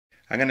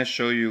I'm going to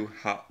show you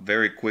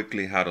very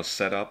quickly how to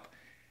set up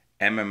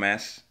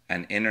MMS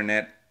and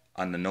internet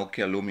on the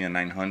Nokia Lumia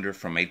 900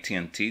 from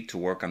AT&T to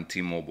work on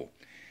T-Mobile.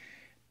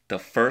 The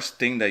first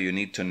thing that you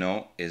need to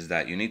know is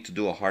that you need to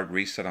do a hard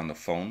reset on the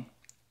phone,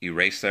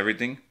 erase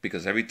everything,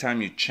 because every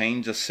time you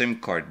change a SIM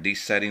card,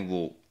 these settings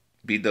will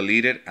be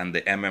deleted and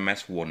the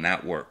MMS will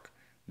not work.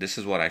 This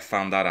is what I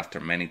found out after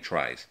many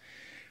tries.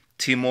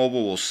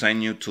 T-Mobile will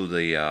send you to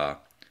the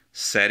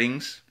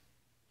settings,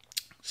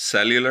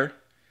 cellular,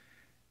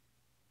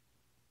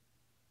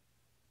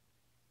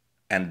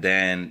 and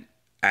then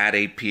add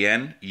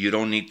APN. You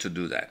don't need to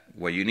do that.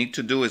 What you need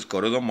to do is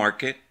go to the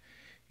market.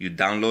 You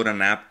download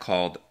an app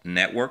called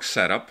Network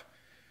Setup,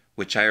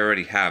 which I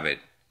already have it.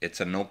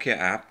 It's a Nokia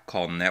app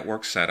called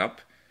Network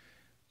Setup.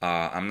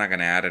 I'm not going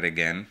to add it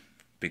again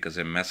because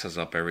it messes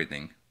up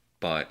everything.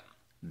 But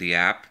the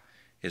app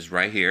is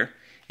right here.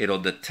 It'll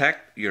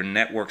detect your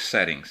network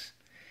settings.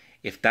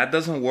 If that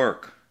doesn't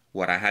work,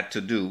 what I had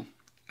to do,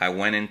 I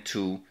went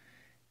into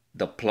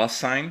the plus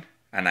sign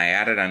and I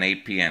added an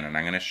APN, and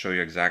I'm going to show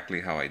you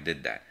exactly how I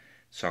did that.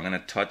 So I'm going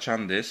to touch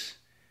on this.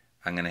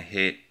 I'm going to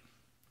hit,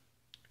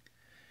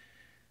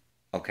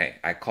 okay,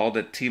 I called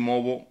it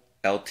T-Mobile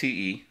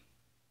LTE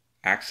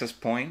access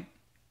point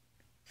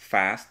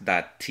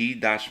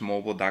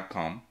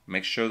fast.t-mobile.com.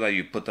 Make sure that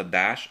you put the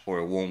dash or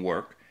it won't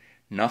work.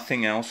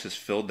 Nothing else is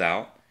filled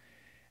out.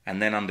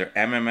 And then under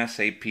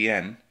MMS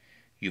APN,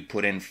 you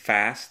put in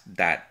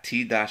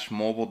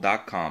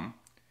fast.t-mobile.com.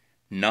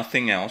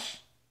 Nothing else.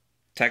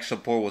 Tech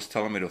support was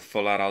telling me to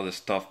fill out all this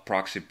stuff,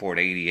 proxy port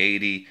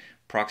 8080,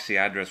 proxy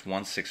address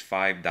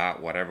 165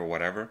 dot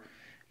whatever.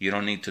 You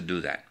don't need to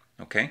do that,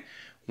 okay?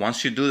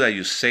 Once you do that,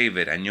 you save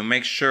it and you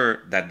make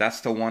sure that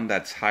that's the one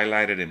that's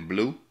highlighted in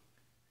blue,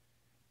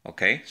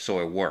 okay? So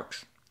it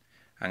works.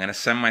 I'm going to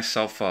send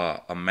myself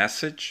a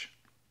message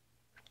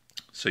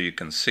so you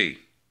can see.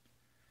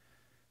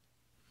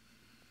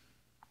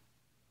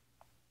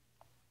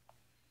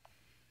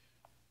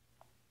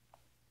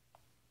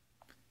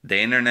 The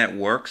internet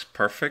works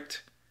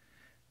perfect.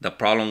 The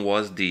problem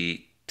was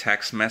the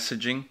text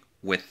messaging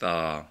with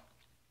MMS.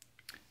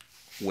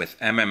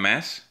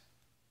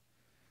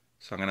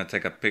 So I'm going to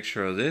take a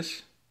picture of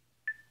this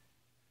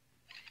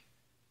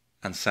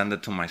and send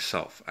it to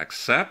myself.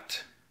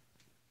 Accept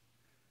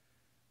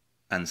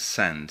and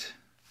send.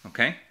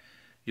 Okay?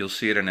 You'll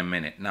see it in a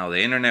minute. Now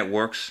the internet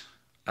works,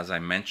 as I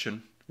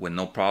mentioned, with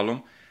no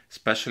problem,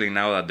 especially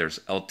now that there's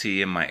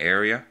LTE in my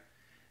area.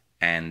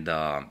 And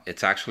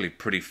it's actually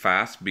pretty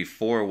fast.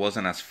 Before it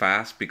wasn't as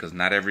fast because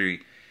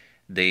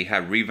they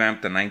had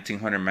revamped the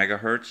 1900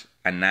 megahertz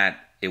and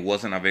it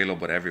wasn't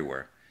available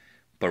everywhere.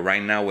 But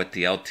right now with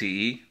the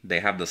LTE, they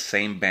have the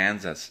same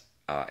bands as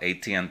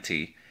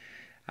AT&T.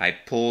 I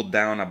pulled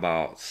down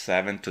about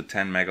 7 to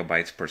 10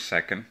 megabytes per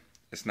second.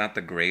 It's not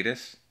the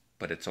greatest,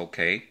 but it's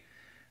okay.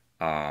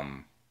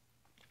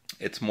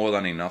 It's more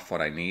than enough what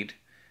I need.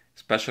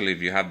 Especially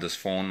if you have this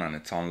phone and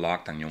it's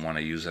unlocked and you want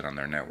to use it on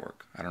their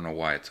network. I don't know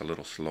why it's a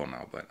little slow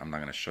now, but I'm not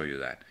going to show you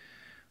that.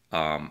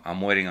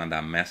 I'm waiting on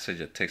that message.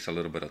 It takes a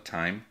little bit of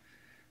time,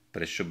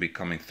 but it should be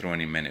coming through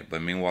any minute.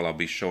 But meanwhile, I'll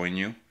be showing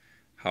you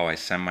how I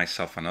send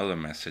myself another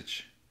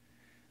message.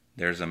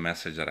 There's a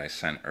message that I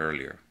sent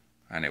earlier,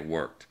 and it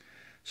worked.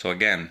 So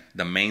again,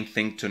 the main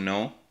thing to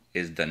know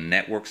is the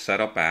Network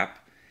Setup app,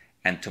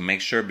 and to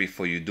make sure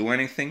before you do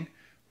anything,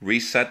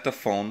 reset the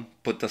phone,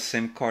 put the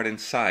SIM card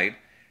inside,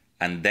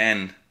 and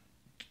then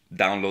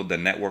download the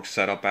Network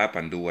Setup app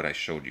and do what I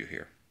showed you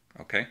here,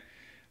 okay?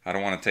 I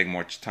don't want to take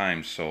much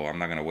time, so I'm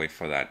not going to wait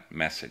for that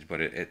message. But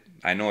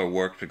I know it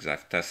works because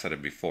I've tested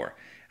it before.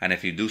 And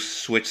if you do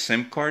switch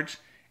SIM cards,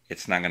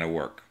 it's not going to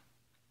work.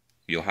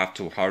 You'll have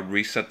to hard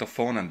reset the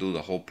phone and do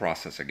the whole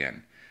process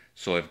again.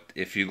 So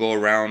if you go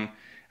around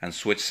and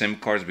switch SIM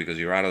cards because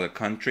you're out of the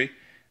country,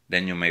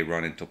 then you may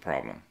run into a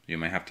problem. You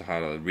may have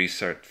to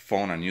reset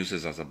phone and use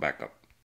this as a backup.